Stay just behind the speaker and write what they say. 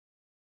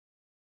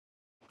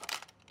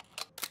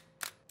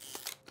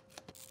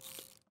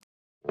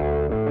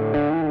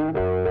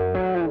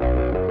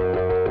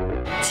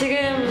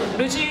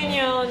루즈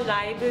유니언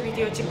라이브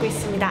비디오 찍고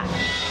있습니다.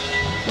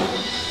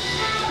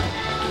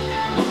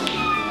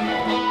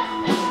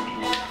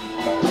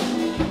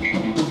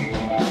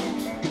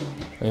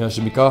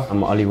 안녕하십니까?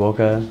 I'm Ollie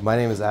Walker. My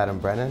name is Adam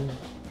Brennan.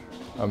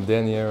 I'm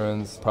Danny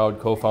Aarons, proud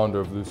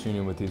co-founder of Loose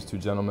Union with these two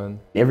gentlemen.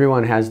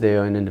 Everyone has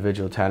their own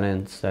individual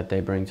talents that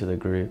they bring to the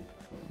group.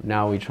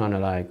 Now we're trying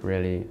to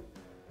really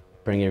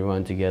bring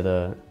everyone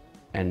together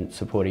and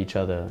support each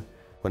other.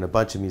 When a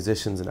bunch of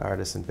musicians and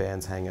artists and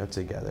bands hang out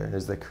together,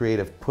 there's the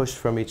creative push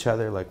from each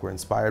other, like we're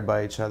inspired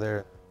by each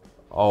other.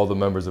 All the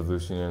members of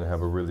Loose Union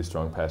have a really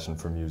strong passion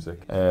for music.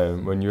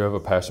 And when you have a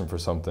passion for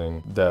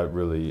something that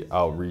really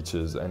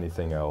outreaches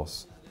anything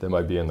else that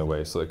might be in the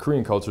way. So the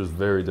Korean culture is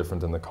very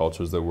different than the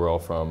cultures that we're all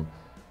from,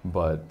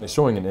 but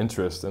showing an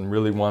interest and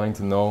really wanting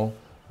to know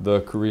the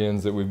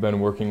Koreans that we've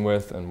been working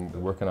with and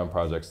working on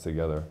projects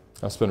together.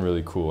 That's been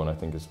really cool, and I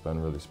think it's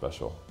been really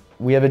special.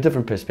 We have a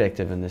different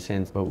perspective in the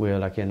sense, but we're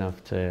lucky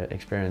enough to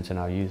experience in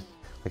our youth.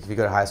 Like if you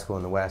go to high school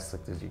in the West,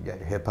 like you got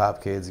your hip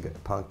hop kids, you got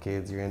your punk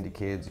kids, your indie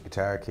kids, your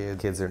guitar kids,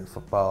 kids that are in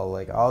football,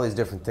 like all these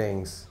different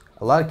things.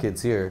 A lot of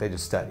kids here, they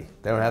just study.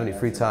 They don't have any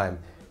free time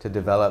to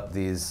develop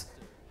these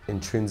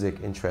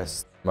intrinsic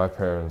interests. My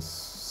parents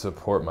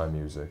support my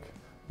music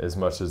as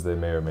much as they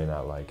may or may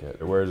not like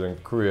it. Whereas in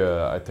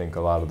Korea, I think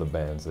a lot of the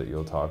bands that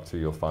you'll talk to,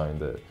 you'll find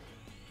that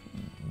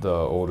the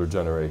older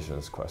generation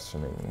is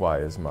questioning, why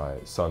is my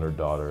son or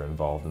daughter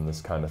involved in this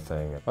kind of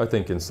thing? I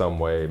think in some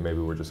way, maybe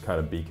we're just kind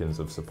of beacons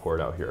of support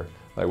out here.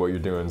 Like what you're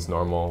doing is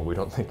normal. We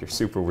don't think you're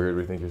super weird,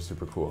 we think you're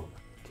super cool.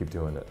 Keep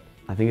doing it.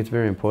 I think it's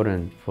very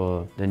important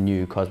for the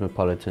new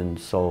cosmopolitan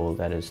soul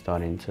that is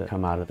starting to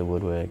come out of the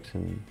woodworks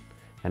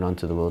and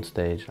onto the world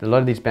stage. A lot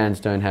of these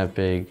bands don't have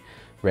big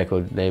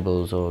record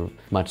labels or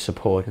much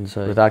support, and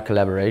so without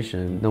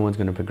collaboration, no one's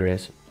going to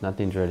progress.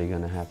 Nothing's really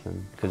going to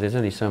happen because there's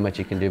only so much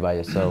you can do by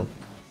yourself.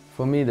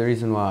 For me, the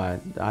reason why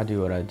I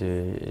do what I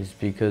do is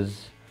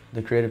because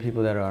the creative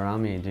people that are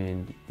around me are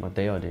doing what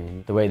they are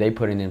doing. The way they're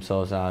putting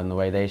themselves out and the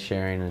way they're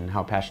sharing and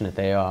how passionate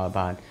they are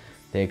about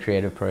their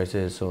creative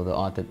process or the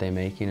art that they're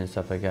making and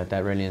stuff like that,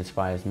 that really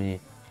inspires me.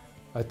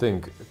 I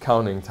think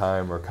counting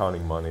time or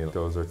counting money,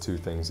 those are two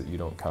things that you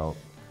don't count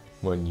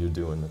when you're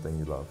doing the thing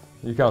you love.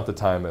 You count the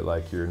time at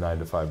like your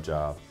 9-to-5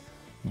 job,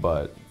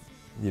 but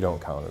you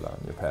don't count it on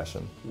your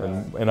passion.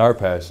 And our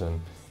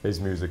passion is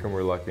music, and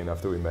we're lucky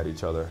enough that we met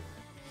each other